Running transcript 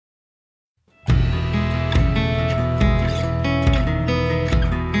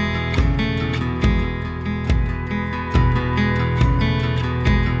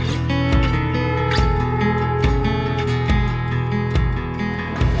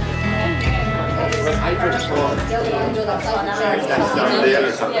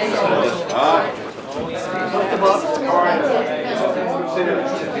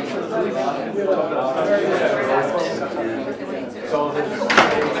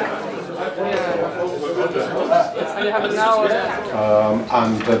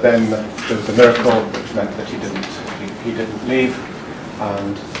And then there was a miracle which meant that he didn't leave,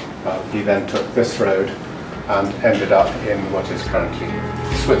 and he then took this road and ended up in what is currently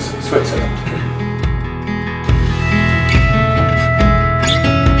Switzerland.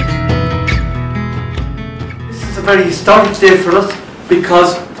 This is a very historic day for us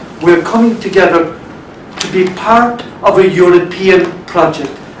because we're coming together to be part of a European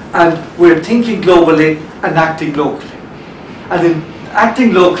project, and we're thinking globally and acting locally. And in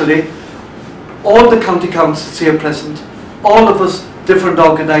acting locally, all the county councils here present, all of us different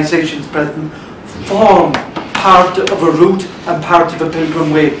organisations present, form part of a route and part of a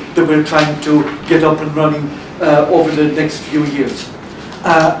Pilgrim Way that we're trying to get up and running over the next few years.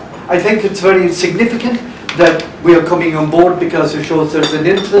 I think it's very significant that we are coming on board because it shows there's an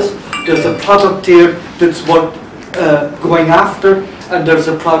interest, there's a product here that's worth going after, and there's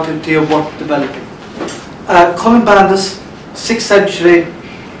a product here worth developing. Columbanus, 6th century,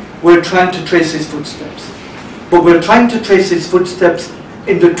 we're trying to trace his footsteps. But we're trying to trace his footsteps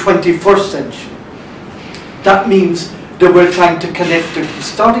in the 21st century. That means that we're trying to connect the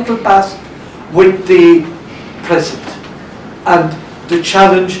historical past with the present and the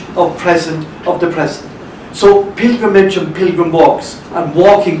challenge of the present. So pilgrimage and pilgrim walks and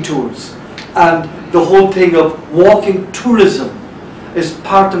walking tours and the whole thing of walking tourism is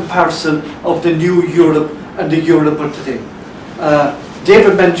part and parcel of the new Europe and the Europe of today.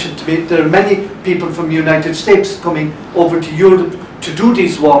 David mentioned to me there are many people from the United States coming over to Europe to do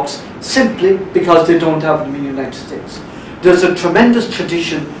these walks simply because they don't have them in the United States. There's a tremendous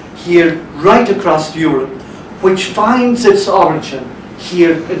tradition here right across Europe which finds its origin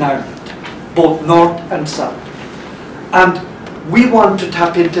here in Ireland, both north and south. And we want to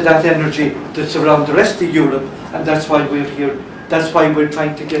tap into that energy that's around the rest of Europe, and that's why we're here. That's why we're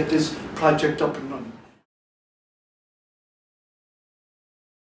trying to get this project up and running.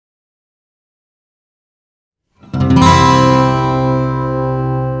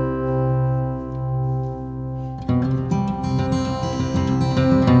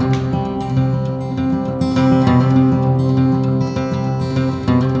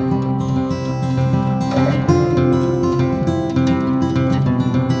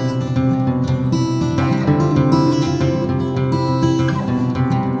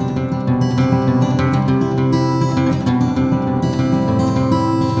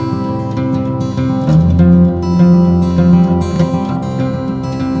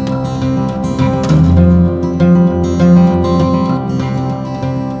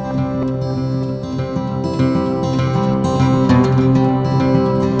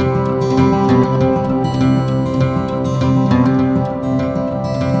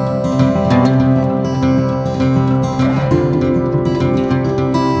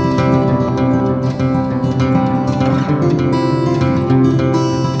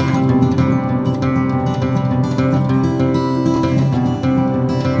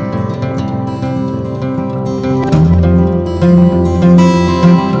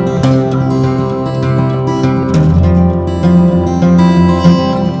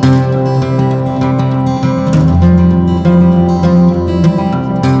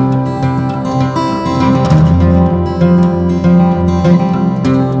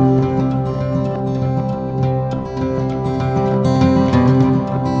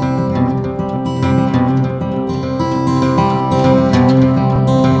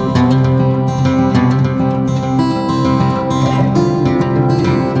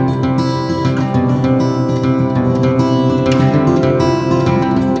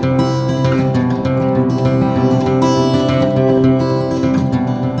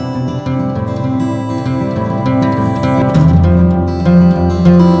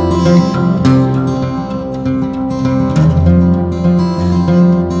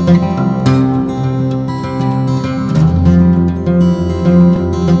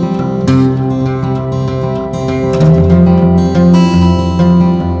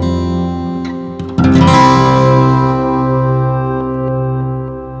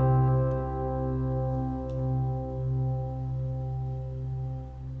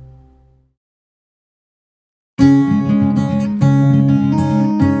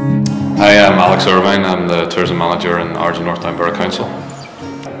 I'm the tourism manager in Ards and North Down Borough Council.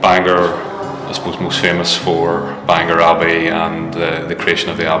 Bangor, I suppose, most famous for Bangor Abbey and the creation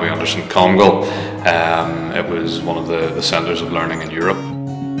of the Abbey under St Comgall. It was one of the centres of learning in Europe.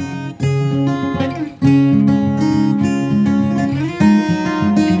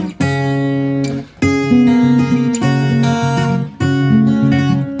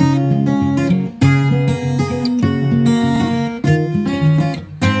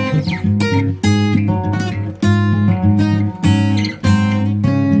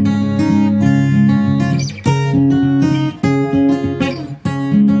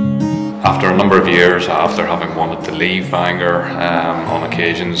 number of years after having wanted to leave Bangor on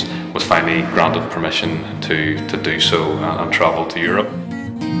occasions, was finally granted permission to do so and travel to Europe.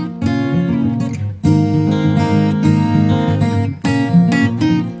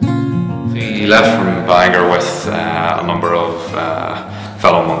 He left from Bangor with a number of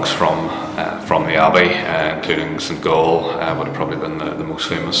fellow monks from the Abbey, including St Gall, would have probably been the most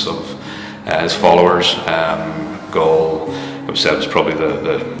famous of his followers. Gall, it was said, was probably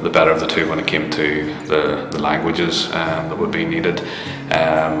the better of the two when it came to the languages that would be needed.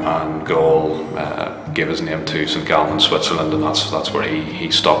 And Gall gave his name to St Gallen in Switzerland, and that's where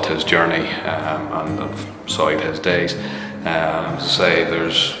he stopped his journey and sowed his days. As I say,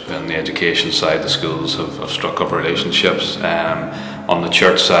 there's on the education side, the schools have struck up relationships. On the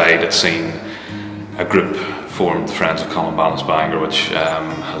church side, it's seen a group formed, Friends of Columbanus Bangor, which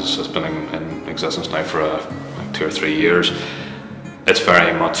has been in existence now for like 2 or 3 years. It's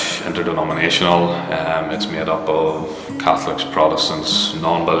very much interdenominational. It's made up of Catholics, Protestants,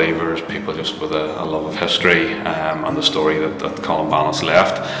 non-believers, people just with a love of history and the story that Columbanus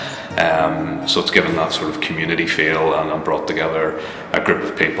left. So it's given that sort of community feel and brought together a group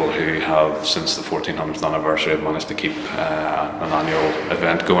of people who have, since the 1400th anniversary, have managed to keep an annual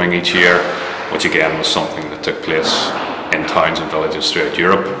event going each year, which again was something that took place in towns and villages throughout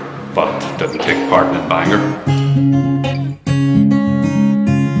Europe, but didn't take part in Bangor.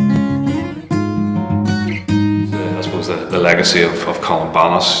 I suppose the legacy of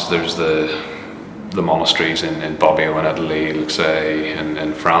Columbanus, there's the monasteries in Bobbio in Italy, like say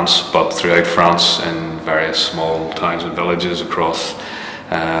in France, but throughout France in various small towns and villages across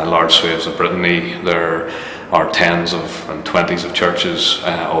large swathes of Brittany, there are tens and 20s of churches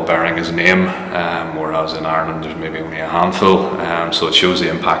all bearing his name, whereas in Ireland there's maybe only a handful. So it shows the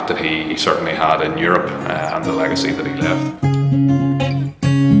impact that he certainly had in Europe and the legacy that he left.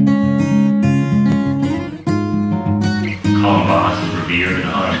 Columbanus is revered and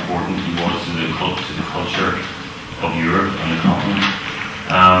how important he was to the culture of Europe and the continent.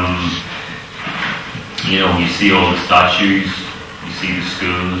 You know, you see all the statues, you see the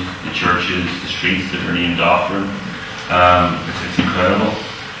schools, the churches, the streets that are named after him. It's incredible.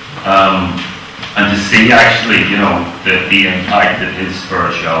 And to see actually, you know, the impact that his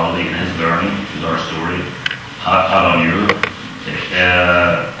spirituality and his learning, which is our story, had on Europe,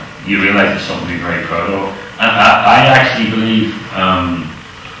 you realise it's something to be very proud of. And I actually believe, and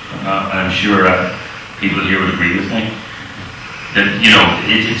I'm sure people here would agree with me, that, you know,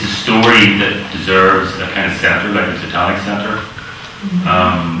 it's a story that deserves a kind of centre, like the Titanic centre.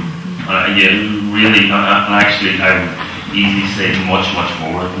 Yeah, really, and actually I would easily say much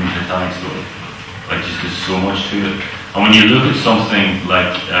more than the Titanic story. Like, just there's so much to it. And when you look at something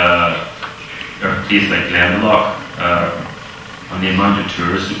like, or a place like Glendalough, and the amount of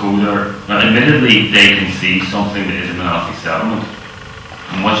tourists that go there. Now, admittedly, they can see something that is a monastic settlement,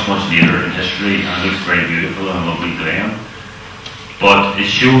 much later in history, and it looks very beautiful and a lovely glen. But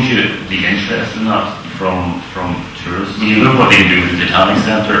it shows you the interest in that from tourists. When you look what they do with the Titanic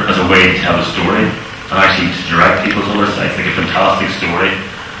Centre as a way to tell a story, and actually to direct people to other sites, like a fantastic story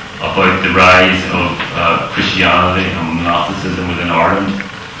about the rise of Christianity and monasticism within Ireland,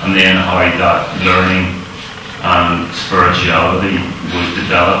 and then how that learning and spirituality was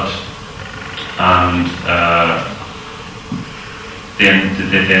developed, and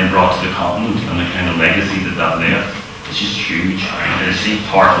then brought to the continent, and the kind of legacy that left. It's just huge. And it's a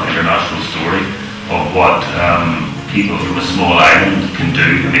powerful international story of what people from a small island can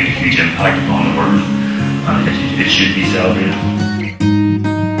do to make a huge impact upon the world, and it should be celebrated.